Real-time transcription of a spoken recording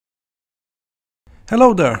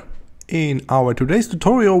Hello there! In our today's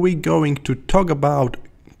tutorial we're going to talk about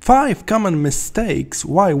 5 common mistakes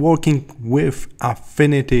while working with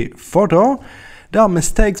Affinity Photo. There are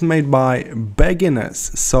mistakes made by beginners,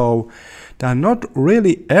 so they are not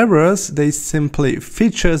really errors, they simply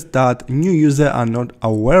features that new users are not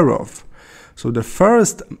aware of. So the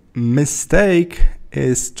first mistake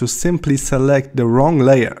is to simply select the wrong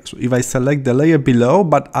layer. So if I select the layer below,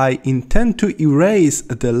 but I intend to erase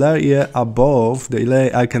the layer above, the layer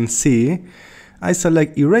I can see, I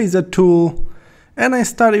select eraser tool and I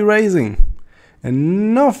start erasing.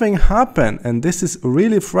 And nothing happened, and this is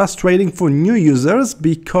really frustrating for new users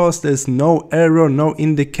because there's no error, no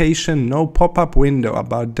indication, no pop-up window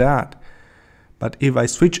about that. But if I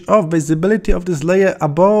switch off visibility of this layer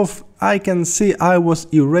above, I can see I was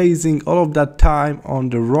erasing all of that time on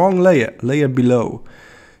the wrong layer below.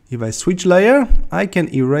 If I switch layer, I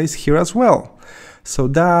can erase here as well. So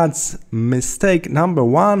that's mistake number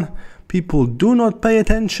 1. People do not pay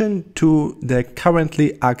attention to the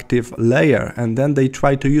currently active layer, and then they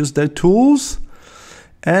try to use their tools,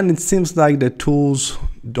 and it seems like the tools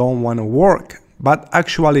don't want to work, but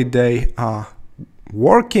actually they are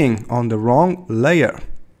working on the wrong layer.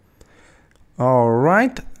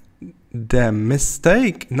 Alright, the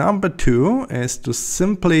mistake number 2 is to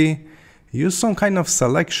simply use some kind of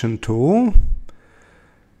selection tool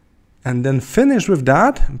and then finish with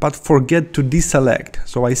that, but forget to deselect.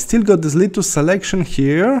 So I still got this little selection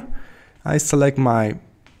here. I select my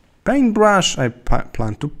paintbrush, I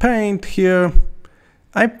plan to paint here.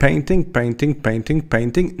 I'm painting,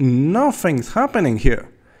 nothing's happening here.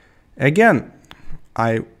 Again,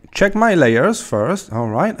 I check my layers first. All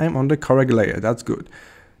right, I'm on the correct layer, that's good.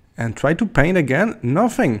 And try to paint again,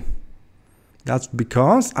 nothing. That's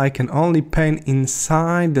because I can only paint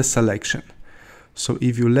inside the selection. So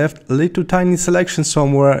if you left a little tiny selection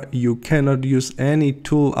somewhere, you cannot use any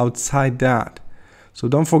tool outside that. So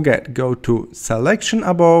don't forget, go to selection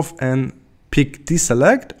above and pick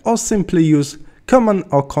deselect, or simply use Command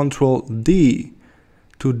or Control D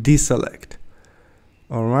to deselect.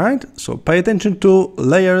 Alright, so pay attention to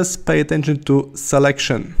layers, pay attention to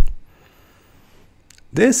selection.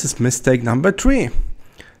 This is mistake number 3.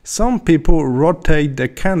 Some people rotate the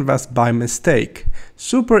canvas by mistake.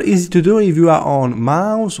 Super easy to do if you are on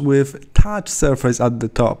mouse with touch surface at the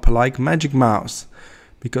top, like Magic Mouse.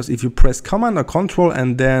 Because if you press Command or Control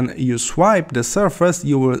and then you swipe the surface,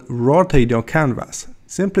 you will rotate your canvas.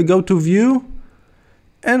 Simply go to View,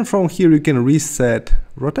 and from here you can reset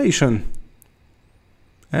rotation.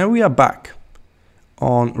 And we are back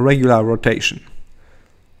on regular rotation.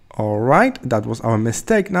 Alright, that was our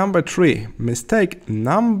mistake number 3. Mistake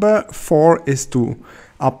number 4 is to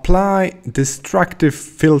apply destructive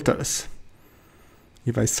filters.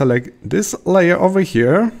 If I select this layer over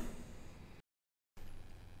here,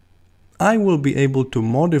 I will be able to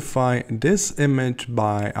modify this image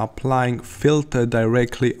by applying filter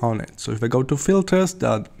directly on it. So if I go to filters, there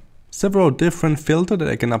are several different filters that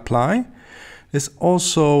I can apply. There's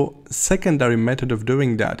also a secondary method of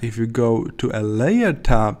doing that. If you go to a layer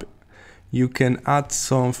tab, you can add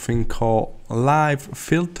something called live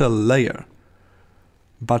filter layer.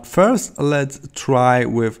 But first, let's try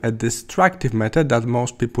with a destructive method that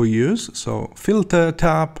most people use. So filter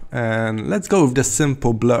tab, and let's go with the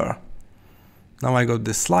simple blur. Now I got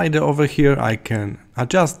the slider over here, I can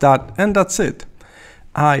adjust that, and that's it.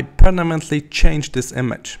 I permanently change this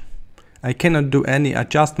image. I cannot do any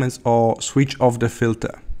adjustments or switch off the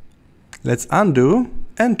filter. Let's undo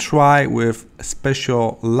and try with a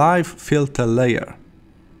special live filter layer.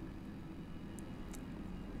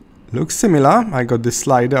 Looks similar, I got this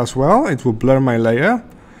slider as well, it will blur my layer.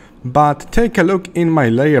 But take a look in my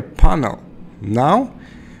layer panel. Now,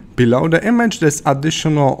 below the image there's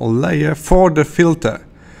additional layer for the filter.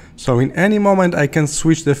 So in any moment I can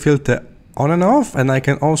switch the filter on and off, and I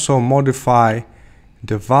can also modify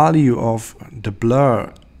the value of the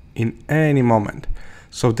blur in any moment.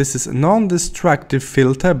 So this is a non-destructive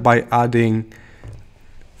filter by adding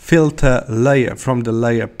filter layer from the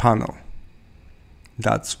layer panel.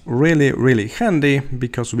 That's really handy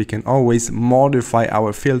because we can always modify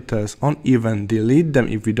our filters or even delete them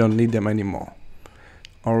if we don't need them anymore.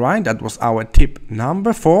 Alright, that was our tip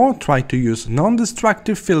number 4. Try to use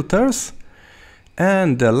non-destructive filters.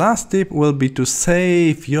 And the last tip will be to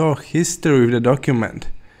save your history with the document.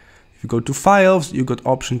 If you go to Files, you got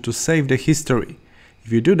option to save the history.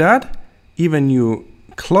 If you do that, even you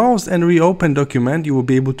close and reopen document, you will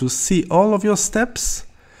be able to see all of your steps.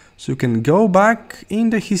 So you can go back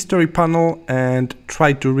in the history panel and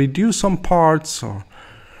try to reduce some parts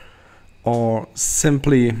or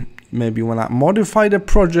simply maybe you wanna modify the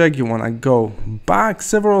project, you wanna go back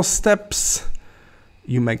several steps,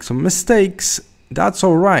 you make some mistakes, that's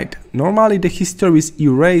alright. Normally the history is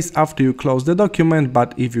erased after you close the document,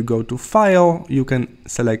 but if you go to File, you can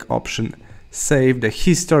select option Save the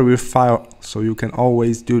history with file, so you can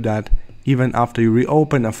always do that even after you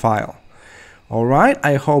reopen a file. Alright,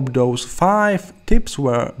 I hope those 5 tips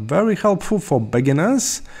were very helpful for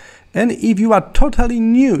beginners. And if you are totally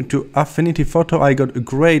new to Affinity Photo, I got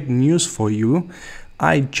great news for you.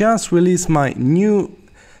 I just released my new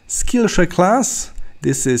Skillshare class.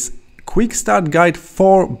 This is quick start guide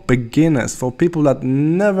for beginners, for people that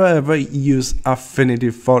never ever use Affinity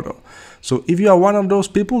Photo. So if you are one of those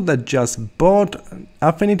people that just bought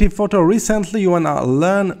Affinity Photo recently, you wanna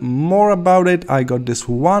learn more about it, I got this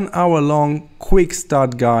 1 hour long quick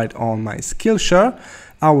start guide on my Skillshare.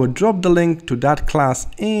 I will drop the link to that class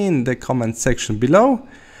in the comment section below.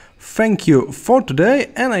 Thank you for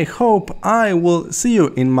today, and I hope I will see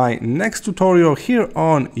you in my next tutorial here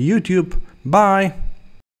on YouTube. Bye!